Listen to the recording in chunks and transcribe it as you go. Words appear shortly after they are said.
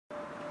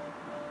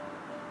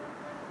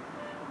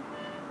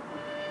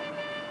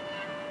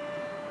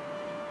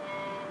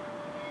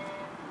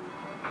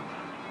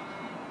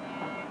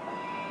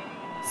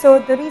So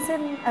the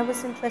reason I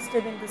was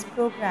interested in this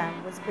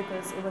program was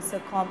because it was a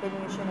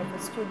combination of a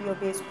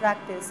studio-based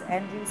practice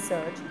and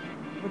research,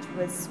 which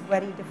was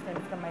very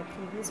different from my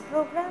previous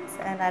programs,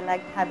 and I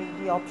liked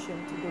having the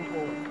option to do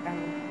both,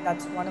 and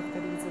that's one of the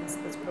reasons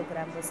this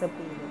program was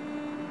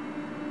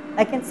appealing.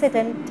 I can sit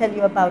and tell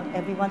you about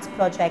everyone's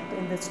project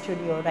in the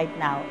studio right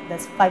now.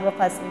 There's 5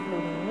 of us,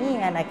 including me,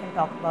 and I can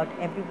talk about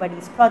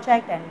everybody's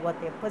project and what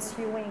they're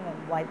pursuing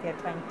and why they're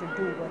trying to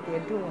do what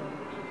they're doing.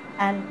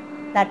 And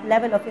that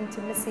level of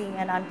intimacy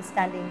and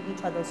understanding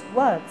each other's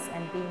works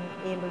and being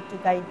able to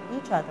guide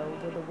each other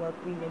with the work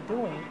we were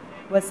doing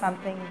was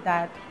something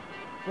that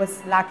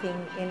was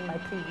lacking in my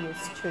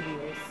previous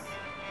studios.